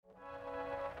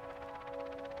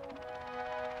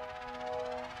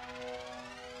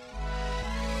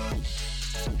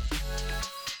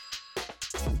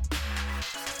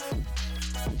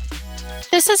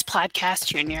This is Plaidcast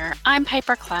Junior. I'm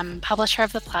Piper Clem, publisher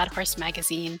of the Plaid Horse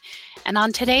magazine, and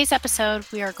on today's episode,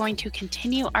 we are going to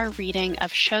continue our reading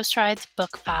of Show Strides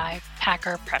Book 5,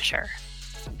 Packer Pressure.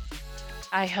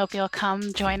 I hope you'll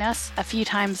come join us a few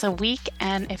times a week,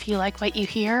 and if you like what you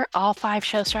hear, all 5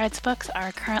 Show Strides books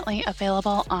are currently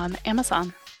available on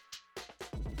Amazon.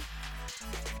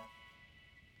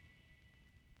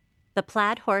 The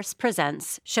Plaid Horse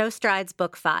presents Show Strides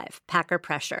Book 5, Packer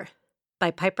Pressure, by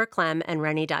Piper Clem and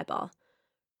Rennie Dyball.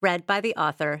 Read by the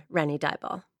author, Rennie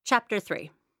Dyball. Chapter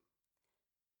 3.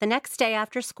 The next day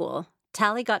after school,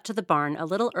 Tally got to the barn a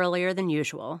little earlier than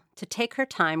usual to take her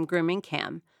time grooming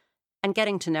Cam and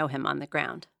getting to know him on the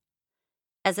ground.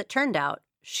 As it turned out,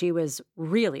 she was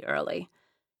really early,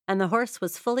 and the horse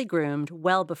was fully groomed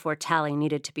well before Tally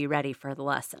needed to be ready for the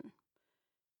lesson.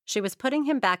 She was putting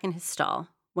him back in his stall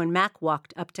when Mac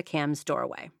walked up to Cam's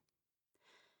doorway.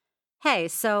 "Hey,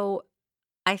 so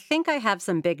I think I have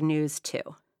some big news,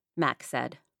 too," Mac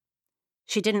said.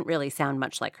 She didn't really sound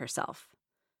much like herself.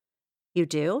 "You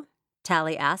do?"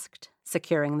 Tally asked,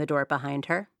 securing the door behind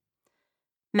her.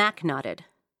 Mac nodded.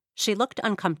 She looked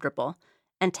uncomfortable,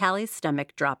 and Tally's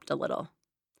stomach dropped a little.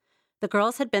 The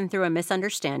girls had been through a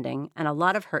misunderstanding and a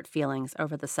lot of hurt feelings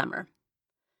over the summer.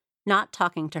 Not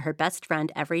talking to her best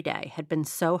friend every day had been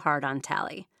so hard on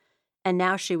Tally, and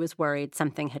now she was worried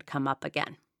something had come up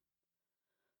again.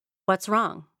 "What's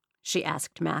wrong?" she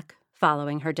asked Mac,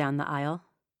 following her down the aisle.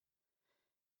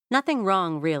 "Nothing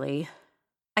wrong, really.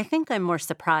 I think I'm more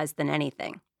surprised than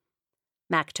anything."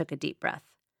 Mac took a deep breath.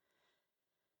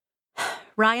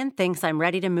 "Ryan thinks I'm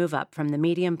ready to move up from the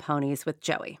medium ponies with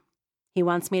Joey. He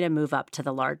wants me to move up to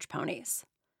the large ponies."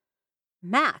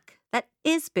 "Mac, that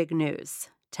is big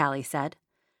news," Tally said.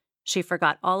 She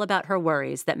forgot all about her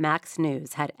worries that Mac's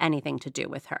news had anything to do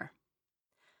with her.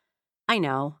 "I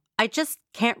know. I just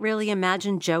can't really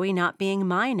imagine Joey not being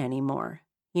mine anymore,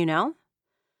 you know?"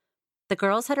 The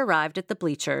girls had arrived at the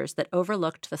bleachers that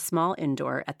overlooked the small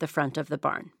indoor at the front of the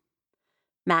barn.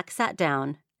 Mac sat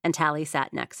down, and Tally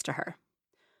sat next to her.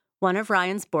 One of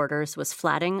Ryan's boarders was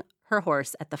flatting her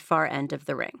horse at the far end of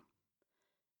the ring.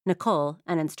 Nicole,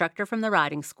 an instructor from the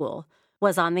riding school,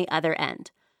 was on the other end,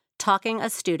 talking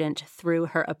a student through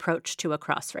her approach to a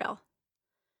crossrail.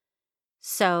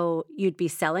 "So you'd be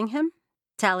selling him?"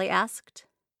 Tally asked.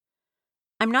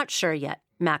 "I'm not sure yet,"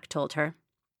 Mac told her.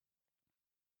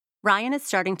 "Ryan is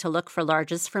starting to look for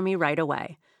larges for me right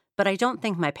away, but I don't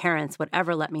think my parents would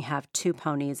ever let me have 2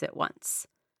 ponies at once.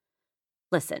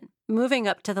 Listen, moving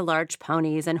up to the large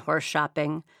ponies and horse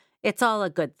shopping, it's all a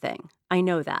good thing. I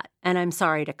know that, and I'm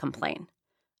sorry to complain.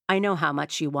 I know how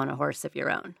much you want a horse of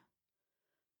your own."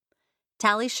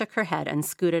 Tally shook her head and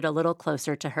scooted a little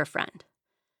closer to her friend.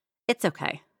 "It's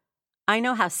okay. I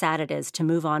know how sad it is to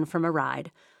move on from a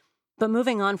ride, but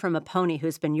moving on from a pony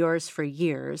who's been yours for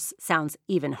years sounds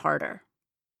even harder."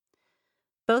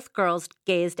 Both girls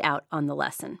gazed out on the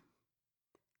lesson.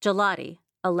 Gelati,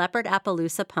 a leopard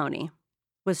Appaloosa pony,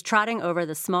 was trotting over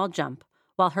the small jump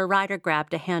while her rider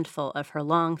grabbed a handful of her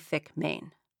long, thick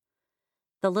mane.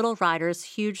 The little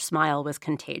rider's huge smile was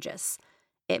contagious.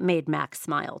 It made Mac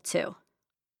smile, too.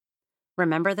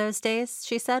 "Remember those days?"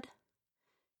 she said.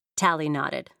 Tally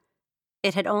nodded.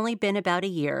 It had only been about a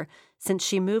year since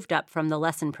she moved up from the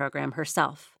lesson program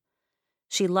herself.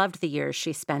 She loved the years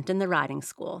she spent in the riding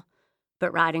school,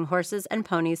 but riding horses and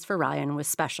ponies for Ryan was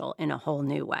special in a whole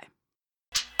new way.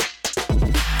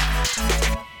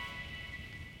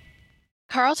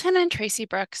 Carlton and Tracy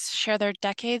Brooks share their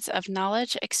decades of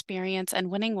knowledge, experience, and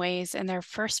winning ways in their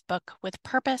first book, With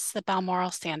Purpose, the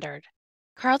Balmoral Standard.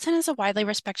 Carlton is a widely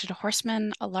respected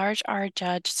horseman, a large R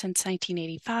judge since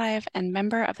 1985, and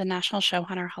member of the National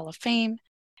Showhunter Hall of Fame,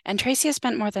 and Tracy has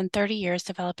spent more than 30 years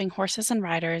developing horses and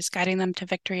riders, guiding them to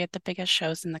victory at the biggest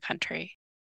shows in the country.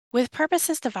 With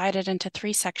Purpose is divided into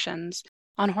 3 sections,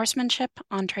 on horsemanship,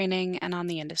 on training, and on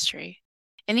the industry.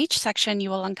 In each section,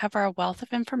 you will uncover a wealth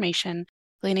of information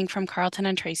gleaning from Carlton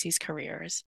and Tracy's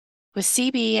careers. With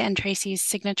CB and Tracy's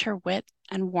signature wit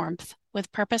and warmth,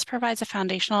 With Purpose provides a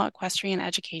foundational equestrian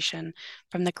education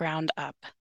from the ground up.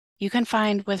 You can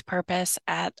find With Purpose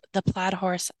at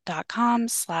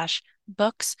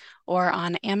theplaidhorse.com/books or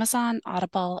on Amazon,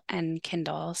 Audible, and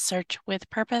Kindle. Search With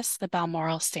Purpose, the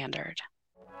Balmoral Standard.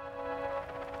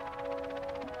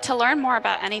 To learn more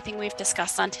about anything we've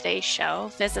discussed on today's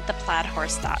show, visit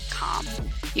theplaidhorse.com.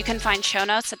 You can find show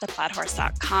notes at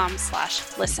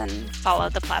theplaidhorse.com/listen. Follow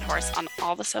The Plaid Horse on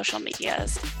all the social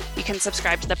medias. You can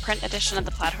subscribe to the print edition of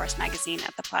The Plaid Horse magazine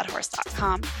at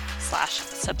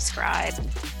theplaidhorse.com/subscribe.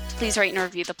 Please rate and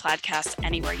review the Plaidcast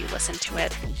anywhere you listen to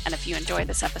it. And if you enjoy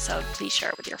this episode, please share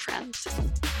it with your friends.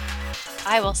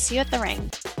 I will see you at the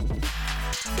ring.